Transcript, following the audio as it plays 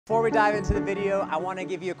Before we dive into the video, I want to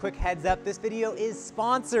give you a quick heads up. This video is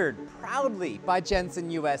sponsored proudly by Jensen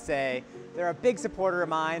USA. They're a big supporter of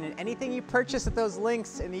mine, and anything you purchase at those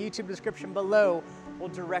links in the YouTube description below will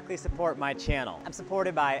directly support my channel. I'm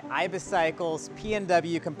supported by Ibis Cycles,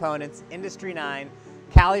 P&W Components, Industry 9,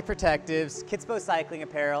 Cali Protectives, Kitspo Cycling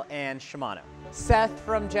Apparel, and Shimano. Seth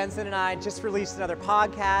from Jensen and I just released another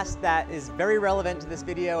podcast that is very relevant to this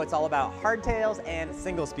video. It's all about hardtails and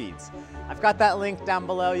single speeds. I've got that link down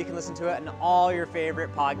below. You can listen to it on all your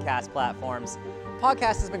favorite podcast platforms.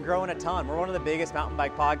 Podcast has been growing a ton. We're one of the biggest mountain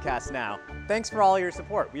bike podcasts now. Thanks for all your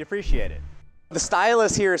support. We appreciate it. The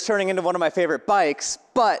Stylus here is turning into one of my favorite bikes,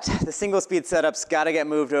 but the single speed setup's gotta get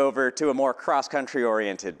moved over to a more cross-country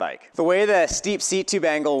oriented bike. The way the steep seat tube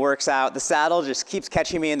angle works out, the saddle just keeps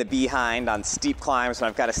catching me in the behind on steep climbs when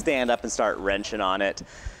I've gotta stand up and start wrenching on it.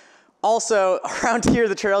 Also, around here,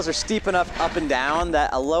 the trails are steep enough up and down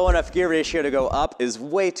that a low enough gear ratio to go up is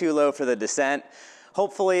way too low for the descent.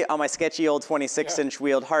 Hopefully on my sketchy old 26-inch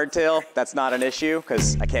wheeled hardtail, that's not an issue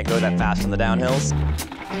because I can't go that fast on the downhills.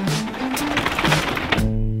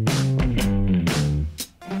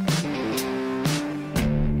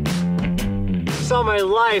 Saw my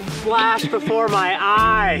life flash before my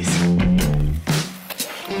eyes.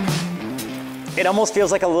 It almost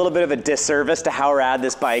feels like a little bit of a disservice to how rad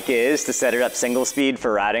this bike is to set it up single speed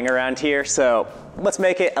for riding around here. So let's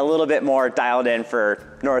make it a little bit more dialed in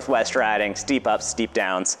for Northwest riding, steep ups, steep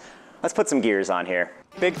downs. Let's put some gears on here.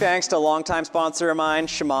 Big thanks to a longtime sponsor of mine,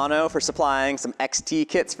 Shimano, for supplying some XT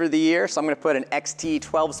kits for the year. So I'm gonna put an XT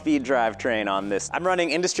 12-speed drivetrain on this. I'm running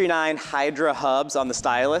Industry 9 Hydra hubs on the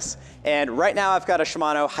Stylus, and right now I've got a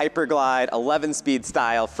Shimano Hyperglide 11-speed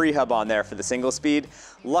style free hub on there for the single speed.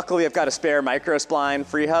 Luckily, I've got a spare micro spline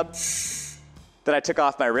free hub that I took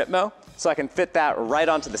off my Ripmo, so I can fit that right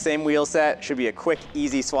onto the same wheel set. Should be a quick,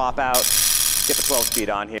 easy swap out. Get the 12-speed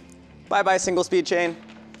on here. Bye-bye single speed chain.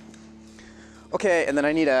 Okay, and then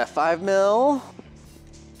I need a 5 mil.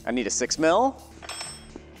 I need a 6 mil.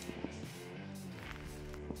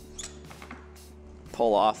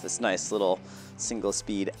 Pull off this nice little single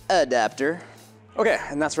speed adapter. Okay,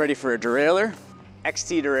 and that's ready for a derailleur.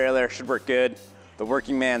 XT derailleur should work good. The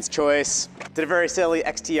working man's choice. Did a very silly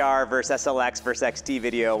XTR versus SLX versus XT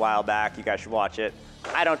video a while back. You guys should watch it.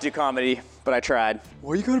 I don't do comedy, but I tried.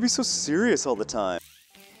 Why you gotta be so serious all the time?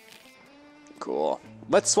 Cool.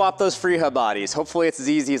 Let's swap those free hub bodies. Hopefully it's as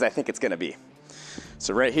easy as I think it's gonna be.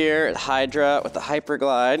 So right here, Hydra with the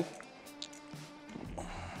Hyperglide.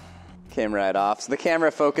 Came right off. So the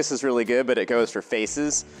camera focus is really good, but it goes for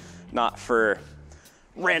faces, not for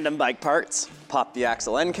random bike parts. Pop the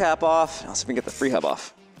axle end cap off. I'll see if we can get the free hub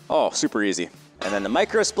off. Oh, super easy. And then the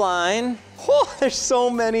micro spline. Oh, there's so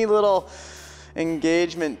many little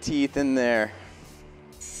engagement teeth in there.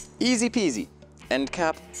 Easy peasy. End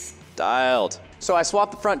cap dialed. So I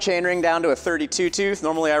swapped the front chainring down to a 32 tooth.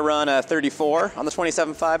 Normally I run a 34 on the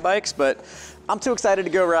 27.5 bikes, but I'm too excited to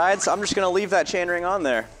go ride, so I'm just gonna leave that chainring on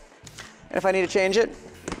there. And if I need to change it,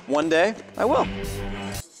 one day, I will.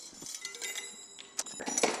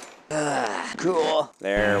 Cool.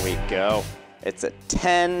 There we go. It's a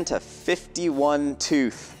 10 to 51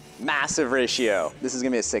 tooth. Massive ratio. This is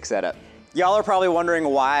gonna be a sick setup. Y'all are probably wondering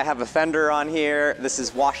why I have a fender on here. This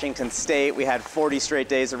is Washington State. We had 40 straight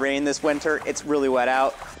days of rain this winter. It's really wet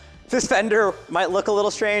out. This fender might look a little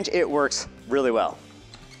strange. It works really well.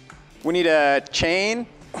 We need a chain,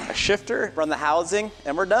 a shifter, run the housing,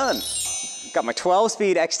 and we're done. Got my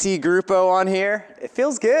 12-speed XT Grupo on here. It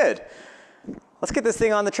feels good. Let's get this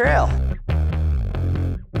thing on the trail.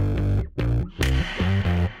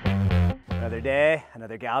 Another day,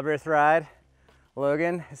 another Galbraith ride.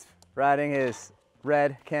 Logan is riding his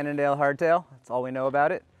red Cannondale hardtail. That's all we know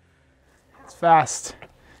about it. It's fast.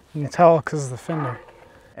 You can tell because of the fender.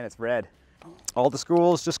 And it's red. All the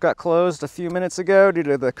schools just got closed a few minutes ago due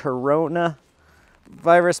to the coronavirus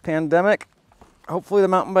pandemic. Hopefully the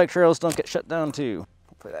mountain bike trails don't get shut down too.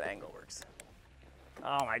 Hopefully that angle works.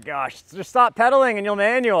 Oh my gosh, just stop pedaling and you'll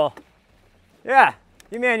manual. Yeah,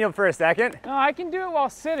 you manual for a second. No, I can do it while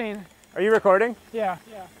sitting. Are you recording? Yeah.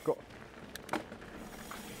 Cool.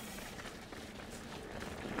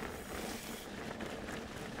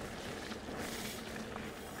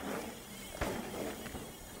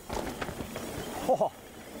 Oh.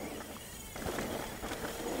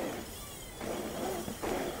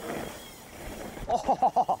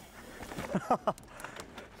 Oh.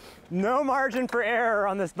 No margin for error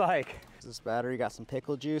on this bike. This battery got some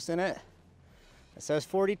pickle juice in it. It says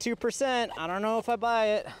 42%. I don't know if I buy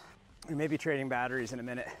it. We may be trading batteries in a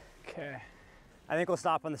minute. Okay. I think we'll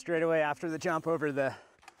stop on the straightaway after the jump over the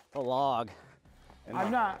log.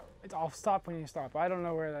 I'll stop when you stop. I don't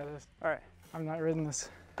know where that is. All right. I've not ridden this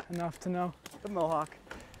enough to know. The Mohawk.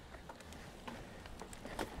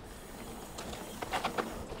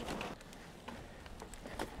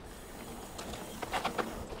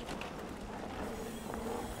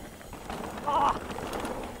 Ah!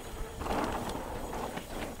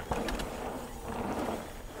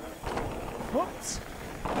 Whoops.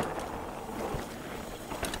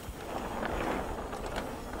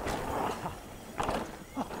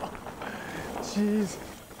 Jeez.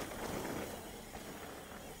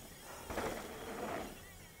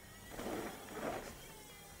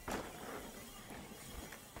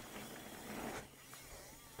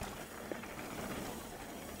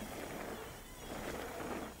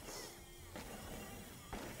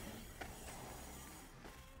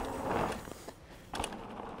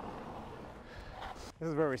 This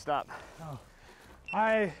is where we stop. Oh,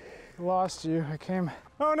 I lost you. I came.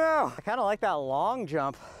 Oh no! I kind of like that long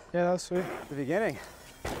jump Yeah, that was sweet. at the beginning.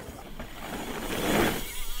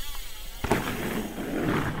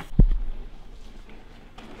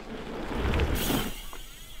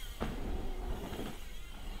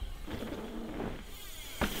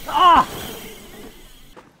 Ah!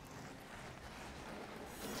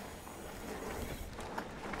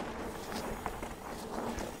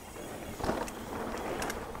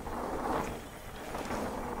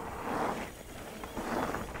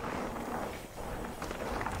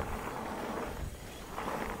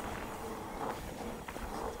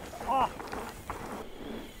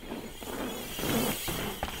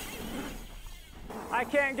 I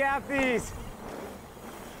can't gap these.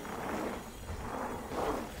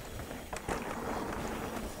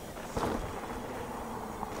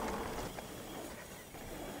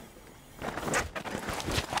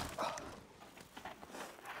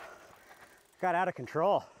 Got out of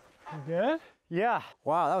control. You good? Yeah.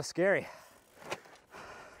 Wow, that was scary.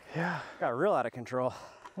 Yeah. Got real out of control.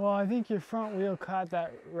 Well, I think your front wheel caught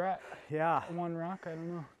that Yeah. one rock. I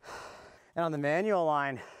don't know. And on the manual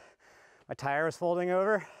line, my tire was folding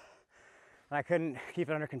over and I couldn't keep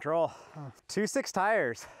it under control. 2.6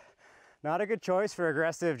 tires. Not a good choice for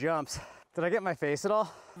aggressive jumps. Did I get my face at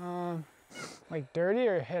all? Like dirty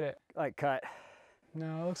or hit it? Like cut.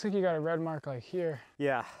 No, it looks like you got a red mark like here.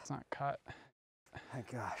 Yeah. It's not cut.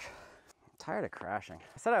 Thank gosh. I'm tired of crashing.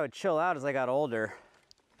 I said I would chill out as I got older.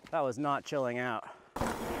 That was not chilling out.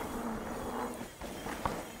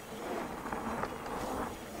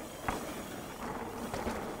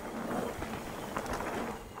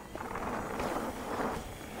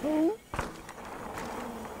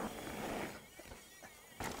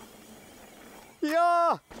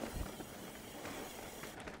 Yeah!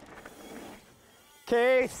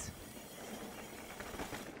 Case!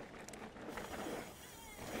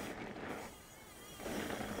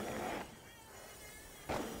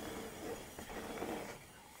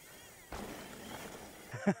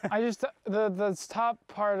 I just, the top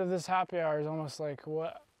part of this happy hour is almost like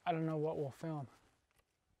what, I don't know what we'll film.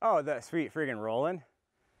 Oh, that sweet friggin' rolling.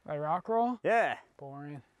 Like rock roll? Yeah.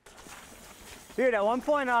 Boring. Dude, at one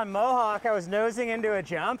point on Mohawk, I was nosing into a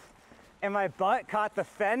jump and my butt caught the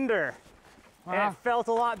fender. Wow. And it felt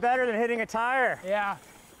a lot better than hitting a tire. Yeah.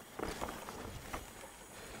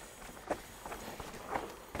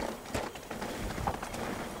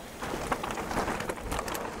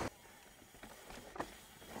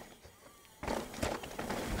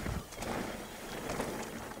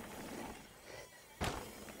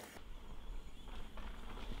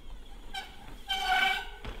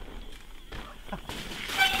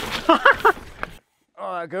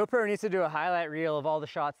 GoPro needs to do a highlight reel of all the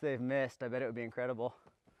shots they've missed. I bet it would be incredible.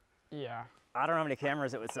 Yeah. I don't know how many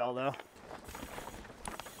cameras it would sell though.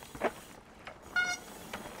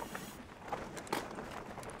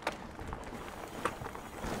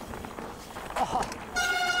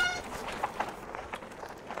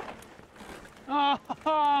 Oh,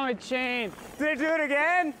 my chain. Did it do it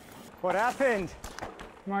again? What happened?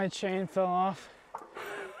 My chain fell off.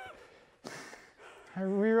 I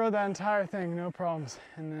rewrote that entire thing, no problems.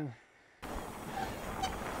 And then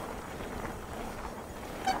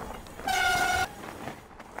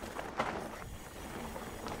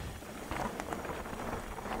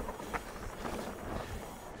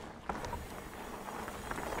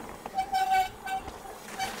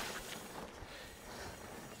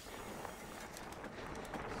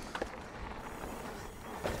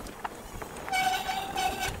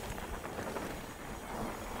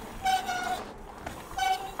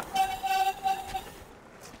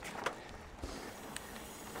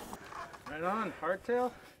on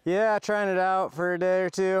hardtail? Yeah, trying it out for a day or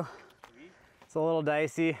two. It's a little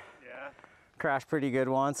dicey. Yeah. Crashed pretty good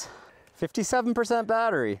once. 57%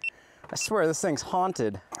 battery. I swear this thing's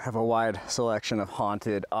haunted. I have a wide selection of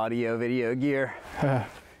haunted audio video gear.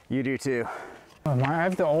 You do too. I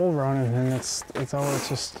have the old Ronin, and it's always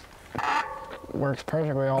just works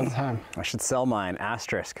perfectly all the time. I should sell mine,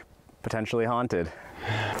 asterisk, potentially haunted.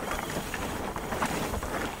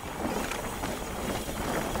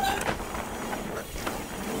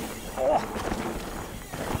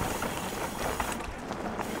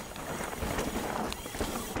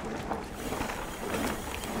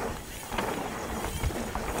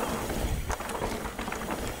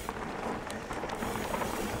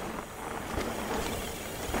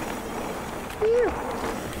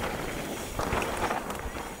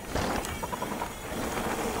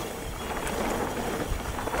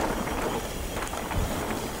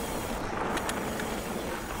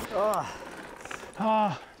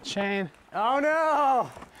 Oh, chain. Oh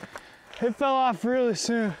no! It fell off really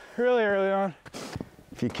soon, really early on.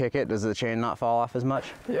 If you kick it, does the chain not fall off as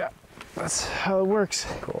much? Yeah, that's how it works.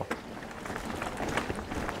 Cool.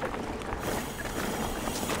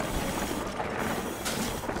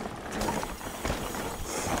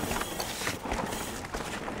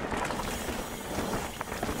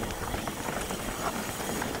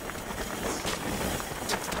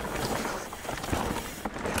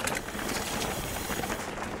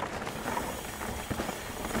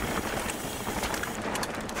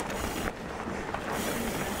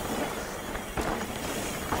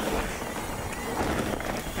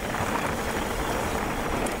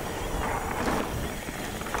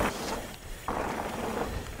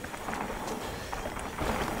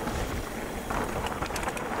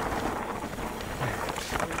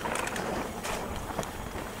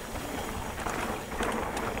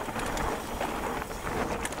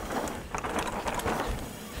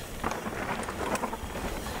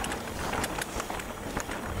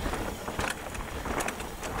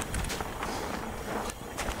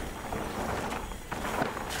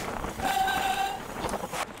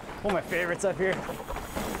 One of my favorites up here.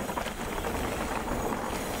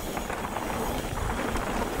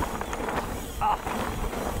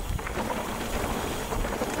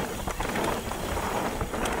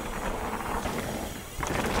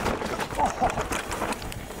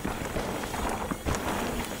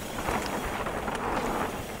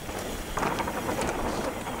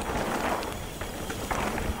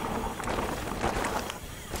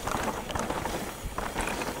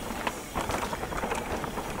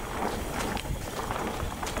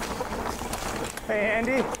 Hey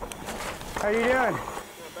Andy, how you doing? Not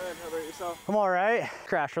bad, how about yourself? I'm all right.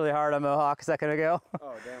 Crashed really hard on Mohawk a second ago.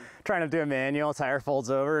 Oh, damn. Trying to do a manual, tire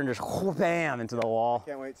folds over and just bam into the wall.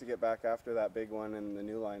 Can't wait to get back after that big one and the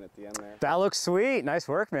new line at the end there. That looks sweet. Nice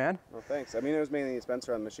work, man. Well, thanks. I mean, it was mainly a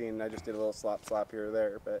Spencer on the machine. I just did a little slap here or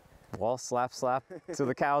there, but... Well, slap till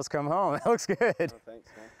the cows come home. That looks good. Oh, thanks, man.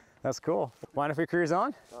 That's cool. Mind if we cruise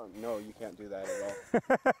on? Oh, no, you can't do that at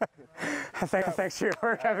all. Thanks for your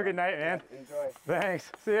work. Have a good night, man. Enjoy.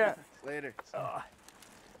 Thanks. See ya. Later. Oh.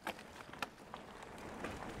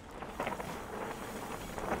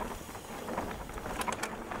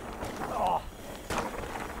 Oh.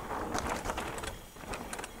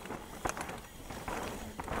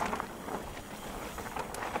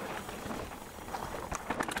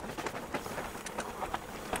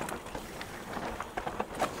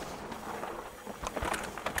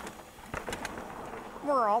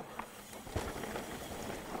 We're all.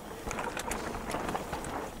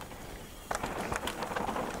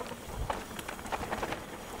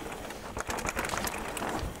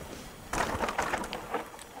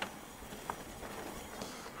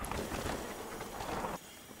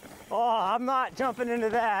 Oh, I'm not jumping into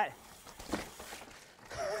that.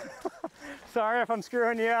 Sorry if I'm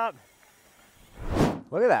screwing you up.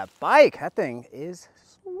 Look at that bike. That thing is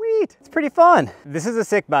sweet. It's pretty fun. This is a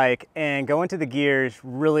sick bike, and going to the gears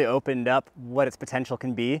really opened up what its potential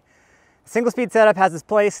can be. The single speed setup has its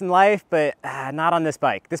place in life, but not on this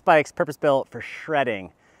bike. This bike's purpose built for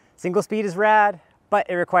shredding. Single speed is rad, but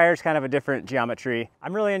it requires kind of a different geometry.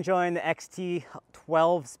 I'm really enjoying the XT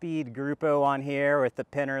 12-speed Grupo on here with the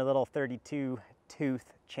Pinner little 32 tooth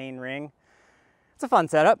chain ring. It's a fun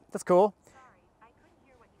setup. That's cool. Sorry, I couldn't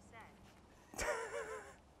hear what you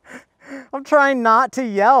said. I'm trying not to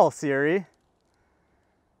yell, Siri.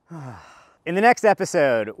 In the next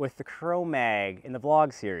episode with the Chromag in the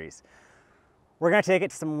vlog series, we're gonna take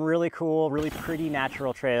it to some really cool, really pretty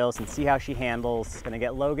natural trails and see how she handles. Gonna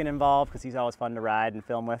get Logan involved because he's always fun to ride and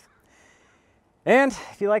film with. And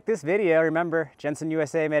if you like this video, remember, Jensen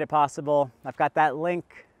USA made it possible. I've got that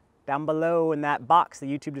link down below in that box, the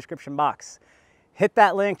YouTube description box. hit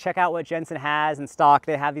that link, check out what Jensen has in stock.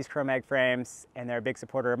 They have these Chromag frames and they're a big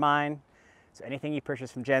supporter of mine. So anything you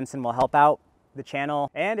purchase from Jensen will help out the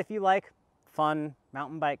channel. And if you like fun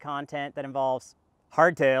mountain bike content that involves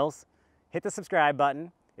hardtails, hit the subscribe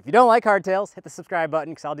button. If you don't like hardtails, hit the subscribe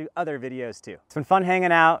button because I'll do other videos too. It's been fun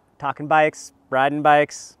hanging out, talking bikes, riding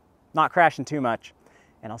bikes, not crashing too much.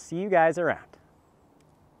 And I'll see you guys around.